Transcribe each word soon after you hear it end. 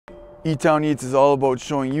E-Town Eats is all about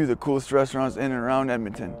showing you the coolest restaurants in and around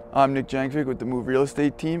Edmonton. I'm Nick Jankovic with the Move Real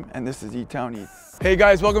Estate team, and this is E-Town Eats. Hey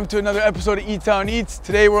guys, welcome to another episode of E-Town Eats.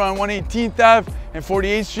 Today we're on 118th Ave and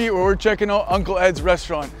 48th Street where we're checking out Uncle Ed's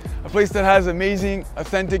restaurant, a place that has amazing,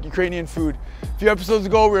 authentic Ukrainian food. A few episodes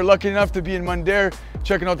ago, we were lucky enough to be in Mundare,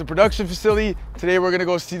 checking out the production facility. Today we're gonna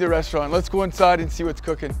go see the restaurant. Let's go inside and see what's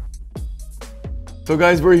cooking. So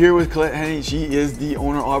guys, we're here with Colette Henny. She is the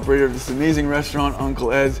owner-operator of this amazing restaurant,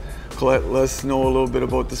 Uncle Ed's. Colette, let us know a little bit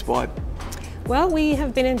about the spot. Well, we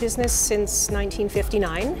have been in business since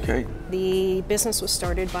 1959. Okay. The business was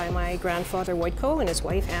started by my grandfather Wojtko and his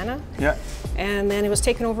wife Anna. Yeah. And then it was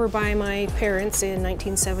taken over by my parents in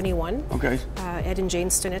 1971. Okay. Ed and Jane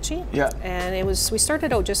Stawnichy. Yeah. And we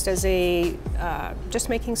started out just as just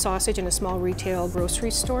making sausage in a small retail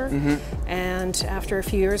grocery store. Mm-hmm. And after a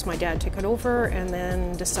few years, my dad took it over and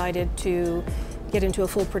then decided to get into a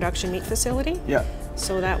full production meat facility. Yeah.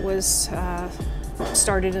 So that was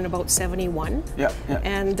started in about 71. Yeah, yeah.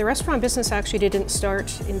 And the restaurant business actually didn't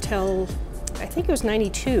start until I think it was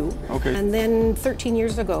 92. Okay. And then 13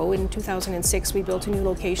 years ago in 2006 we built a new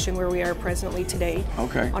location where we are presently today.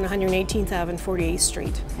 Okay. On 118th Ave and 48th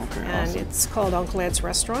Street. Okay. And awesome. It's called Uncle Ed's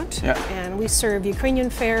Restaurant. Yeah. And we serve Ukrainian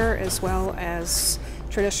fare as well as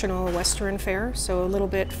traditional Western fare, so a little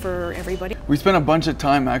bit for everybody. We spent a bunch of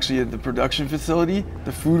time actually at the production facility.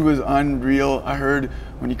 The food was unreal. I heard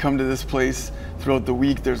when you come to this place throughout the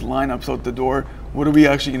week, there's lineups out the door. What are we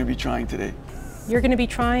actually going to be trying today? You're going to be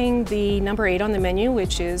trying the number 8 on the menu,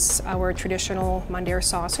 which is our traditional Mundare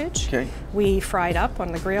sausage. Okay. We fry it up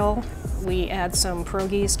on the grill. We add some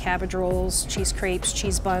pierogies, cabbage rolls, cheese crepes,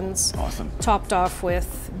 cheese buns. Awesome. Topped off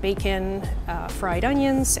with bacon, fried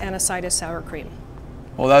onions, and a side of sour cream.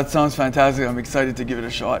 Well, that sounds fantastic. I'm excited to give it a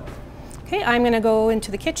shot. Okay, I'm going to go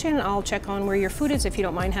into the kitchen. I'll check on where your food is. If you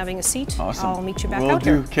don't mind having a seat, awesome. I'll meet you back out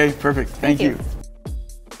there. Okay, perfect. Thank you.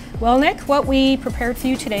 Well, Nick, what we prepared for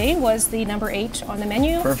you today was the number 8 on the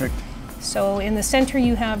menu. Perfect. So in the center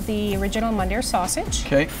you have the original Mundare sausage.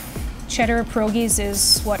 Okay. Cheddar pierogies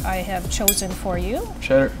is what I have chosen for you.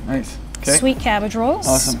 Cheddar, nice. Okay. Sweet cabbage rolls.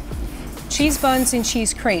 Awesome. Cheese buns and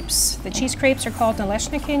cheese crepes. The cheese crepes are called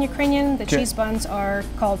Stawnichy in Ukrainian. The cheese buns are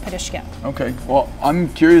called Pedishka. Okay. Well, I'm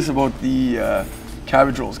curious about the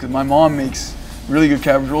cabbage rolls because my mom makes really good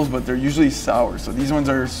cabbage rolls, but they're usually sour. So these ones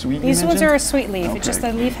are sweet. These ones are a sweet leaf. Okay. It's just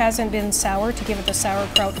the leaf hasn't been sour to give it the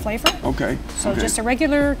sauerkraut flavor. Okay. So just a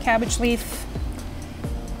regular cabbage leaf,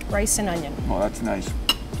 rice and onion. Oh, that's nice.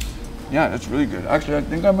 Yeah, that's really good. Actually, I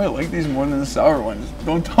think I might like these more than the sour ones.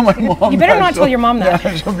 Don't tell my mom. You better not tell your mom that.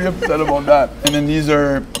 Yeah, she'll be upset about that. And then these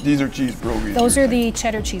are cheese pierogies. Those are the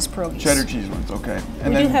cheddar cheese pierogies. Cheddar cheese ones, okay.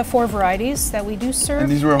 And we do have 4 varieties that we do serve.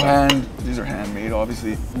 And these are handmade,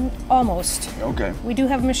 obviously. Almost. Okay. We do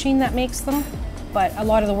have a machine that makes them, but a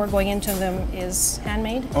lot of the work going into them is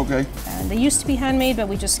handmade. Okay. And they used to be handmade, but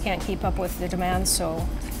we just can't keep up with the demand, so.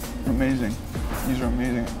 Amazing. These are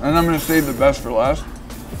amazing. And I'm going to save the best for last.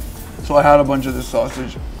 So I had a bunch of this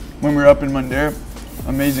sausage when we were up in Mundare.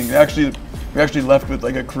 Amazing. We actually left with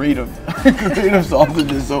like a crate of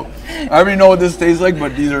sausages. So I already know what this tastes like,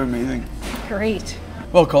 but these are amazing. Great.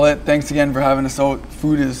 Well, Colette, thanks again for having us out.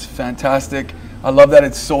 Food is fantastic. I love that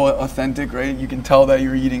it's so authentic, right? You can tell that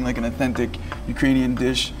you're eating like an authentic Ukrainian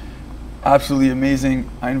dish. Absolutely amazing.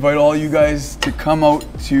 I invite all you guys to come out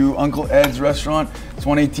to Uncle Ed's restaurant. It's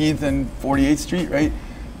 118th and 48th Street, right?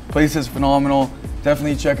 Place is phenomenal.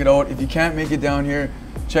 Definitely check it out. If you can't make it down here,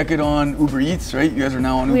 check it on Uber Eats, right? You guys are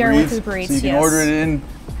now on Uber Eats. We are with Uber Eats, so you can order it in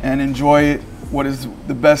and enjoy what is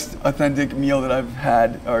the best authentic meal that I've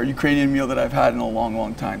had, or Ukrainian meal that I've had in a long,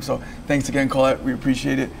 long time. So thanks again, Colette. We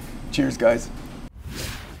appreciate it. Cheers, guys.